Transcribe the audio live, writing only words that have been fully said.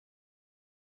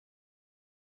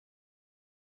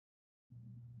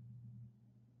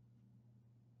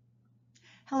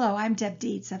Hello, I'm Deb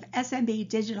Dietz of SMB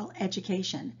Digital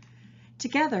Education.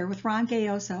 Together with Ron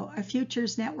Gayoso of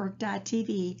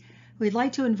FuturesNetwork.tv, we'd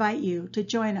like to invite you to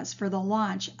join us for the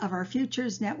launch of our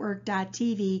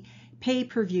FuturesNetwork.tv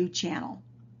pay-per-view channel.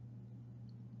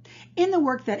 In the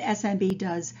work that SMB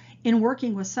does in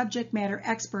working with subject matter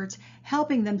experts,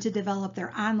 helping them to develop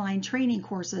their online training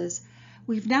courses,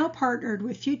 we've now partnered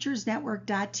with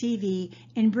FuturesNetwork.tv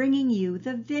in bringing you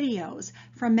the videos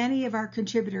from many of our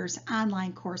contributors'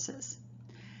 online courses.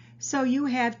 So you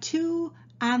have two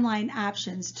online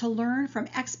options to learn from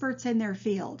experts in their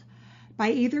field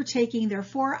by either taking their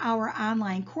 4-hour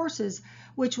online courses,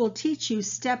 which will teach you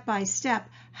step by step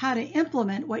how to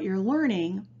implement what you're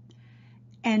learning,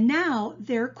 and now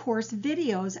their course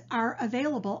videos are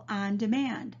available on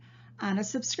demand on a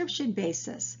subscription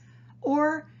basis,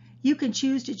 or you can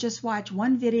choose to just watch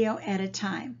one video at a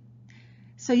time.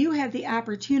 So you have the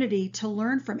opportunity to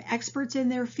learn from experts in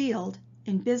their field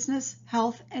in business,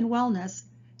 health, and wellness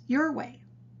your way.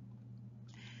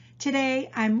 Today,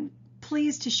 I'm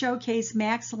pleased to showcase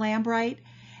Max Lambright.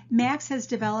 Max has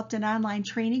developed an online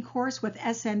training course with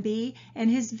SMB,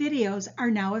 and his videos are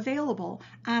now available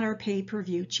on our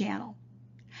pay-per-view channel.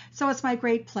 So it's my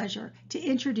great pleasure to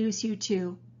introduce you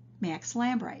to Max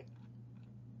Lambright.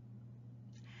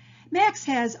 Max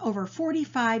has over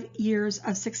 45 years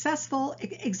of successful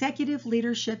executive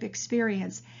leadership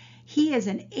experience. He is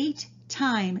an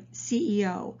 8-time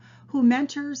CEO who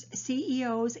mentors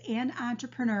CEOs and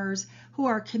entrepreneurs who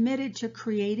are committed to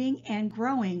creating and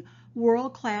growing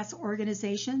world-class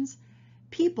organizations,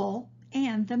 people,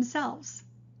 and themselves.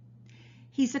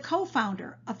 He's a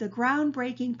co-founder of the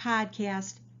groundbreaking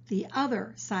podcast, The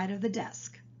Other Side of the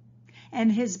Desk,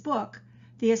 and his book,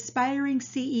 The Aspiring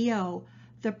CEO,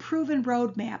 The Proven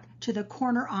Roadmap to the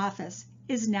Corner Office,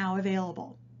 is now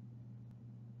available.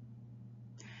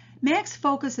 Max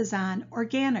focuses on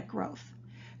organic growth,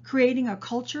 creating a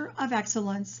culture of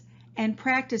excellence, and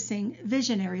practicing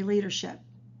visionary leadership.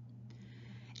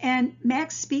 And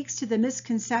Max speaks to the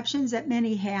misconceptions that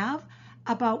many have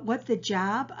about what the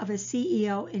job of a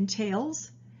CEO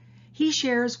entails. He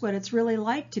shares what it's really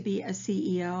like to be a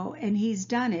CEO, and he's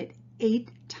done it 8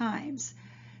 times.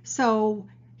 So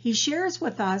he shares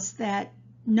with us that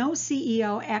no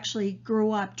CEO actually grew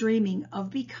up dreaming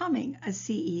of becoming a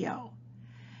CEO,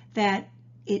 that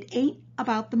it ain't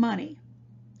about the money,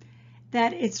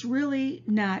 that it's really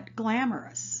not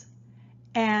glamorous,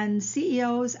 and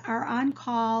CEOs are on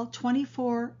call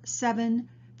 24/7,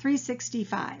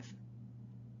 365,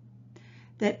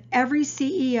 that every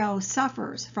CEO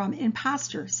suffers from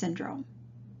imposter syndrome,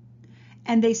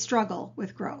 and they struggle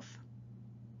with growth,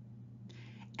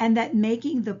 and that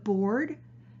making the board,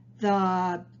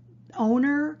 the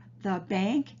owner, the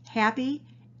bank happy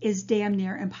is damn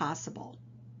near impossible.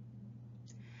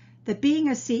 That being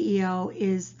a CEO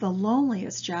is the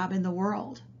loneliest job in the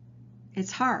world.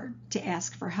 It's hard to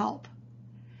ask for help.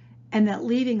 And that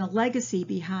leaving a legacy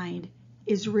behind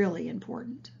is really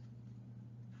important.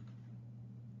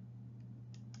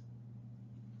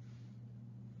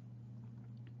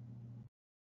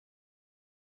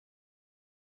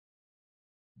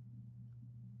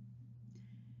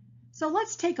 So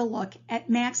let's take a look at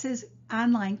Max's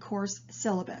online course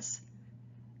syllabus.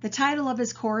 The title of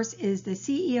his course is The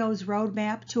CEO's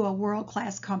Roadmap to a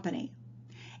World-Class Company.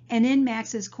 And in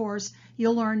Max's course,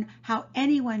 you'll learn how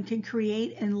anyone can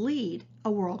create and lead a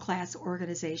world-class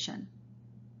organization.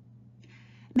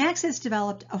 Max has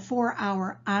developed a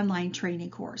 4-hour online training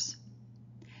course.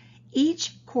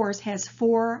 Each course has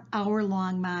 4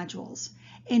 hour-long modules,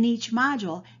 and each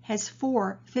module has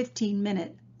 4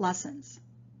 15-minute lessons.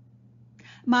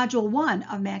 Module 1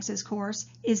 of Max's course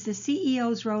is the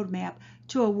CEO's Roadmap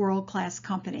to a World-Class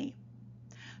Company.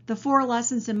 The 4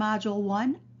 lessons in Module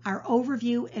 1 are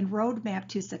overview and roadmap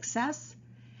to success,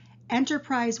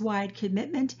 enterprise-wide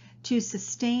commitment to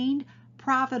sustained,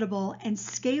 profitable, and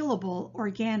scalable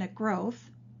organic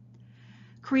growth,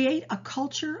 create a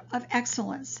culture of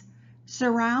excellence,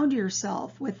 surround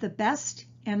yourself with the best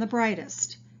and the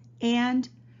brightest, and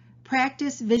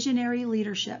practice visionary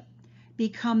leadership.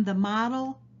 Become the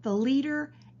model, the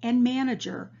leader, and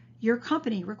manager your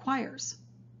company requires.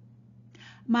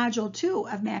 Module 2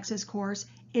 of Max's course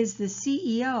is the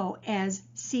CEO as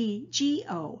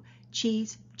CGO,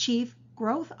 Chief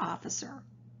Growth Officer.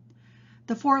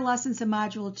 The 4 lessons in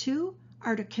Module 2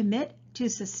 are to commit to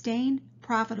sustained,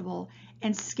 profitable,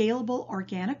 and scalable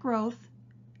organic growth,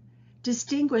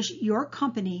 distinguish your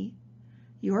company,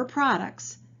 your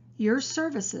products, your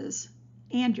services,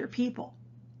 and your people,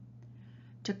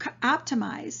 to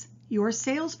optimize your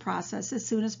sales process as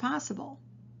soon as possible,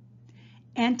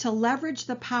 and to leverage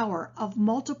the power of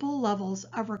multiple levels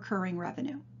of recurring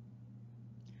revenue.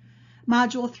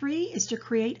 Module 3 is to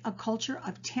create a culture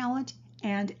of talent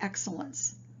and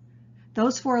excellence.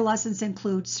 Those 4 lessons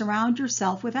include surround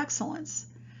yourself with excellence,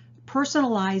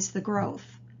 personalize the growth,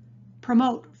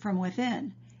 promote from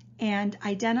within, and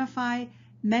identify,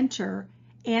 mentor,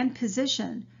 and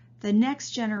position the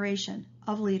next generation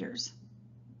of leaders.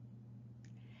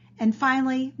 And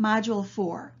finally, Module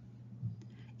 4,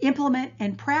 implement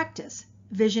and practice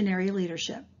visionary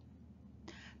leadership.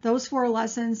 Those 4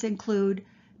 lessons include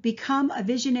become a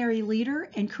visionary leader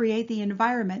and create the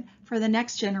environment for the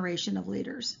next generation of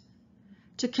leaders.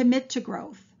 To commit to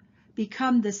growth,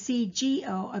 become the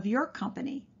CGO of your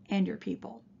company and your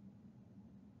people.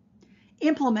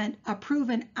 Implement a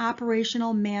proven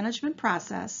operational management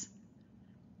process.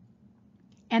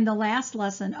 And the last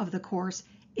lesson of the course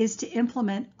is to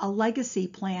implement a legacy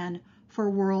plan for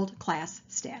world-class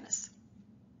status.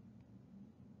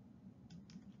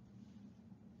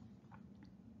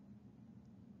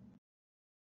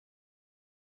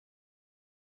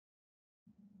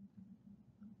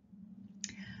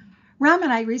 Ram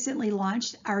and I recently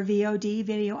launched our VOD,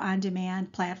 Video On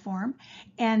Demand platform,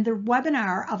 and the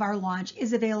webinar of our launch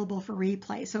is available for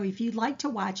replay. So if you'd like to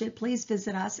watch it, please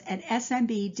visit us at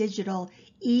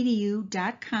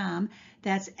smbdigitaledu.com.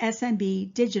 That's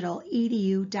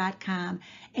smbdigitaledu.com,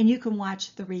 and you can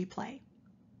watch the replay.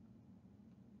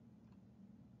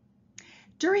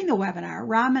 During the webinar,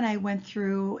 Ram and I went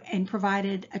through and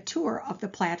provided a tour of the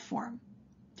platform.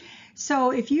 So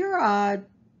if you're a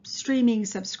streaming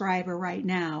subscriber right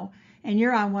now and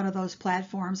you're on one of those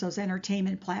platforms, those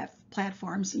entertainment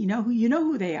platforms, you know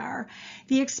who they are,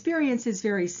 the experience is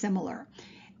very similar.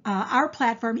 Our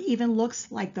platform even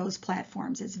looks like those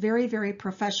platforms. It's very, very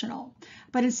professional.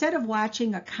 But instead of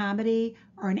watching a comedy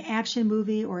or an action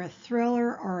movie or a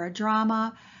thriller or a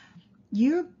drama,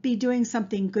 you'll be doing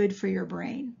something good for your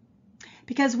brain.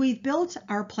 Because we've built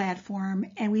our platform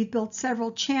and we've built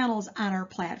several channels on our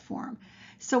platform.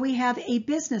 So we have a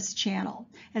business channel.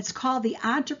 It's called the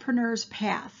Entrepreneur's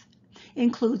Path. It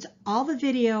includes all the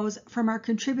videos from our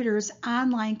contributors'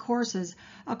 online courses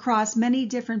across many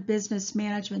different business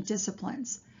management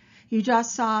disciplines. You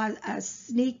just saw a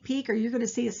sneak peek, or you're going to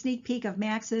see a sneak peek of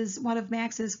one of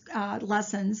Max's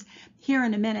lessons here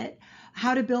in a minute,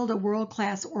 how to build a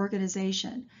world-class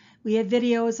organization. We have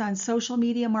videos on social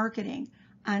media marketing,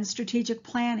 on strategic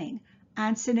planning,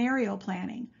 on scenario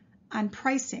planning, on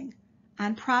pricing,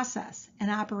 on process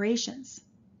and operations,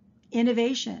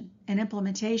 innovation and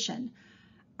implementation,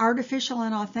 artificial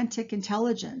and authentic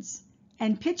intelligence,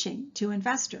 and pitching to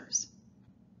investors.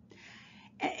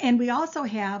 And we also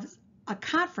have a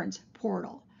conference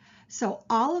portal. So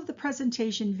all of the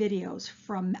presentation videos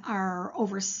from our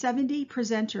over 70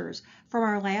 presenters from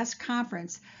our last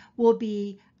conference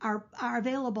are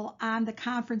available on the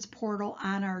conference portal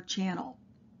on our channel.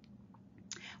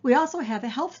 We also have a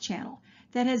health channel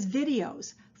that has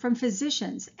videos from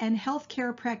physicians and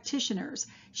healthcare practitioners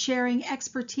sharing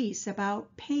expertise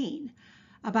about pain,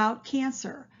 about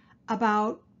cancer,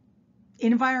 about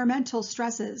environmental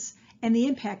stresses and the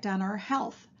impact on our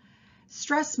health,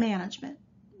 stress management,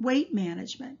 weight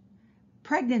management,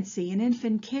 pregnancy and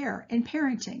infant care, and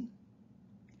parenting.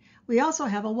 We also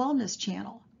have a wellness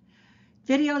channel,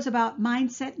 videos about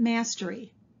mindset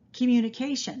mastery,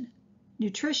 communication,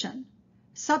 nutrition,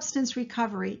 substance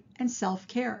recovery, and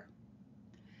self-care.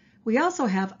 We also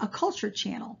have a culture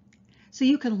channel, so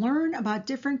you can learn about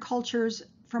different cultures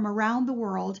from around the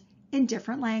world in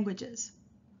different languages.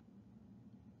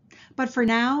 But for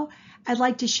now, I'd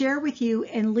like to share with you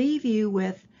and leave you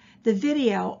with the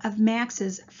video of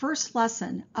Max's first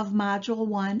lesson of Module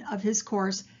 1 of his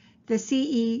course, The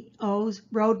CEO's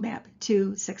Roadmap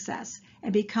to Success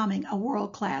and Becoming a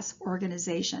World-Class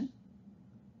Organization.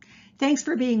 Thanks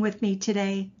for being with me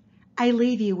today. I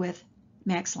leave you with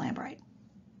Max Lambright.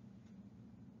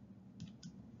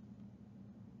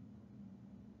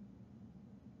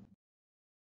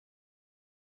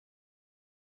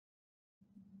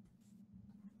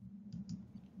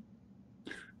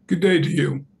 Good day to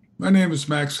you. My name is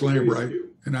Max Lambright,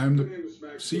 and I'm the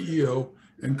CEO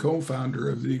and co-founder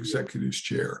of the Executives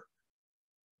Chair,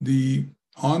 the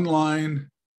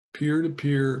online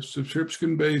peer-to-peer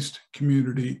subscription-based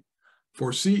community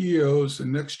for CEOs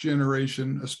and next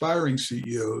generation aspiring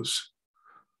CEOs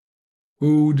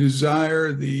who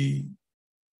desire the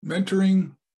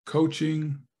mentoring,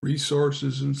 coaching,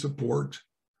 resources, and support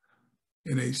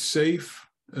in a safe,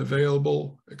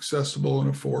 available, accessible,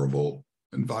 and affordable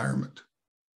environment.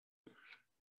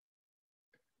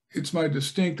 It's my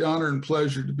distinct honor and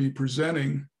pleasure to be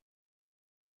presenting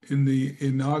in the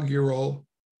inaugural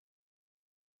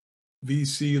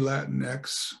VC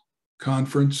Latinx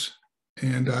conference.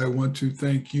 And I want to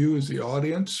thank you as the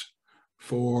audience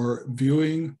for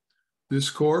viewing this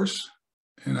course.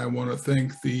 And I want to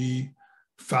thank the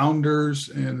founders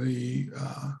and the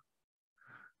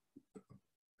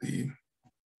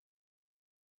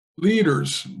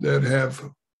leaders that have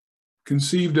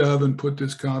conceived of and put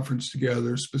this conference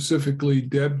together, specifically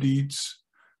Deb Dietz,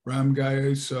 Ram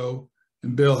Gayeso,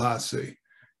 and Bill Hasse,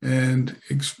 and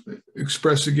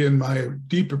express again my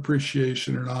deep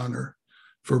appreciation and honor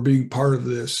for being part of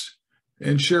this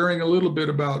and sharing a little bit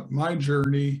about my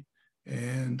journey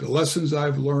and the lessons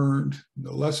I've learned,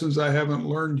 the lessons I haven't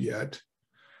learned yet,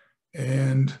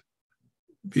 and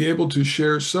be able to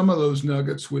share some of those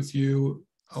nuggets with you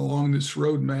along this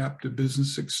roadmap to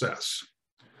business success.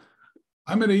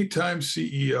 I'm an 8-time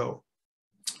CEO.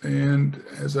 And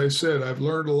as I said, I've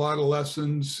learned a lot of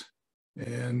lessons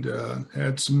and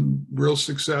had some real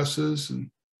successes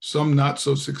and some not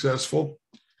so successful.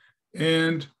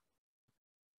 And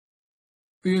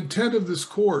the intent of this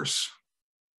course,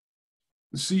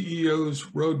 the CEO's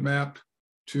roadmap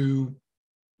to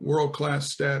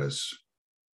world-class status,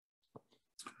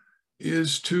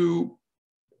 is to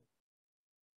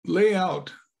lay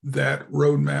out that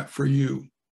roadmap for you,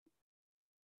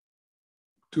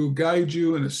 to guide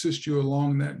you and assist you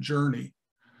along that journey,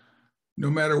 no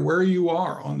matter where you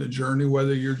are on the journey,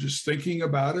 whether you're just thinking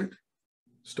about it,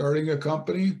 starting a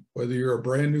company, whether you're a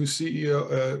brand new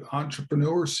CEO,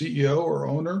 entrepreneur, CEO, or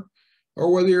owner,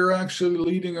 or whether you're actually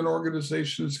leading an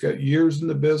organization that's got years in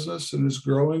the business and is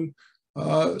growing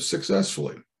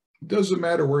successfully. It doesn't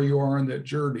matter where you are on that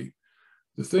journey.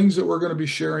 The things that we're going to be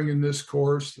sharing in this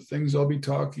course, the things I'll be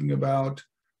talking about,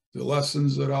 the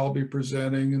lessons that I'll be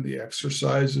presenting, and the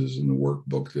exercises and the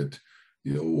workbook that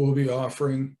we'll be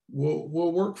offering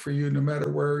will work for you no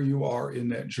matter where you are in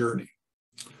that journey.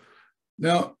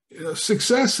 Now,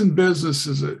 success in business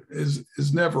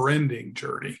is never-ending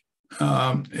journey,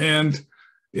 and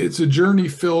it's a journey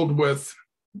filled with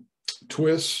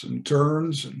twists and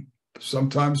turns, and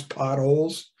sometimes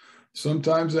potholes,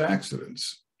 sometimes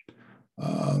accidents.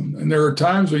 And there are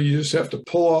times when you just have to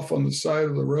pull off on the side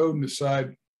of the road and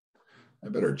decide, I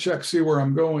better see where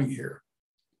I'm going here.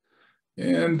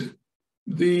 And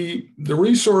the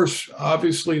resource,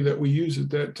 obviously, that we use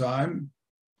at that time,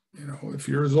 if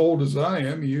you're as old as I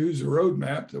am, you use a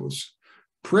roadmap that was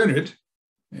printed,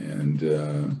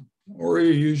 and or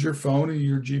you use your phone and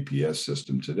your GPS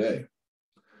system today.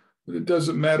 But it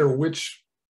doesn't matter which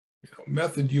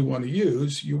method you want to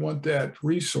use. You want that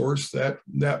resource, that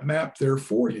map there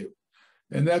for you.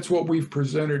 And that's what we've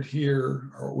presented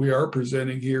here, or we are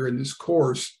presenting here in this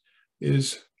course,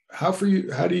 is how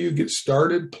do you get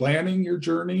started planning your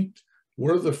journey?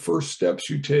 What are the first steps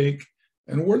you take?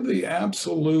 And what are the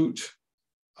absolute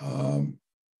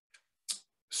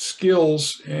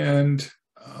skills and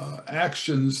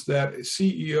actions that a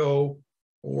CEO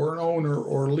or an owner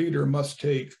or leader must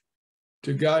take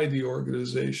to guide the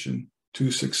organization to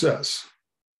success?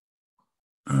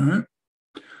 All right.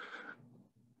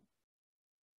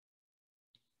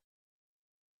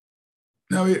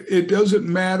 Now, it doesn't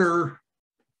matter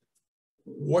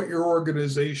what your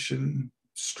organization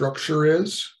structure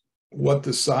is, what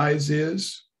the size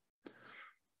is,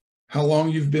 how long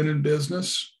you've been in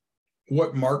business,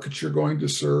 what market you're going to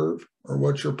serve, or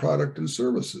what your product and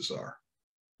services are.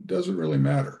 It doesn't really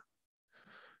matter.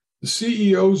 The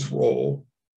CEO's role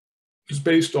is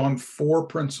based on 4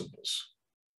 principles: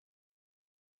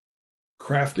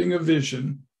 crafting a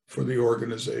vision for the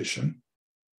organization,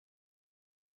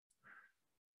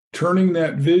 turning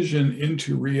that vision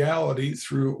into reality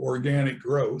through organic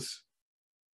growth,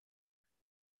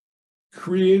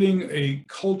 creating a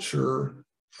culture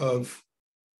of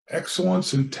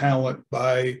excellence and talent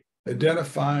by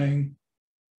identifying,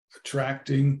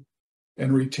 attracting,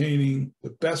 and retaining the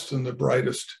best and the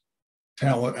brightest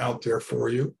talent out there for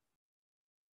you.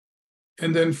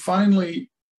 And then finally,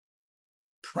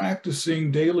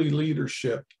 practicing daily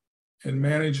leadership and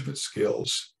management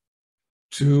skills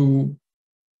to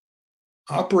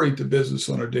operate the business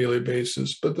on a daily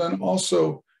basis, but then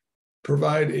also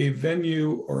provide a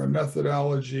venue or a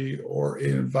methodology or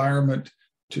an environment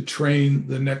to train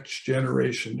the next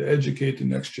generation, to educate the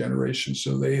next generation,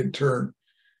 so they in turn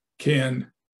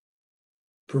can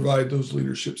provide those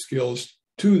leadership skills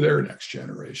to their next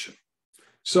generation.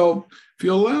 So if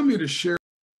you allow me to share.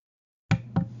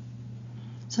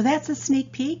 So that's a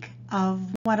sneak peek of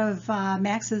one of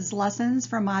Max's lessons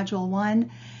from Module 1.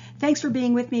 Thanks for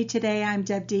being with me today. I'm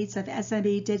Deb Dietz of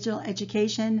SMB Digital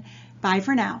Education. Bye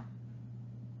for now.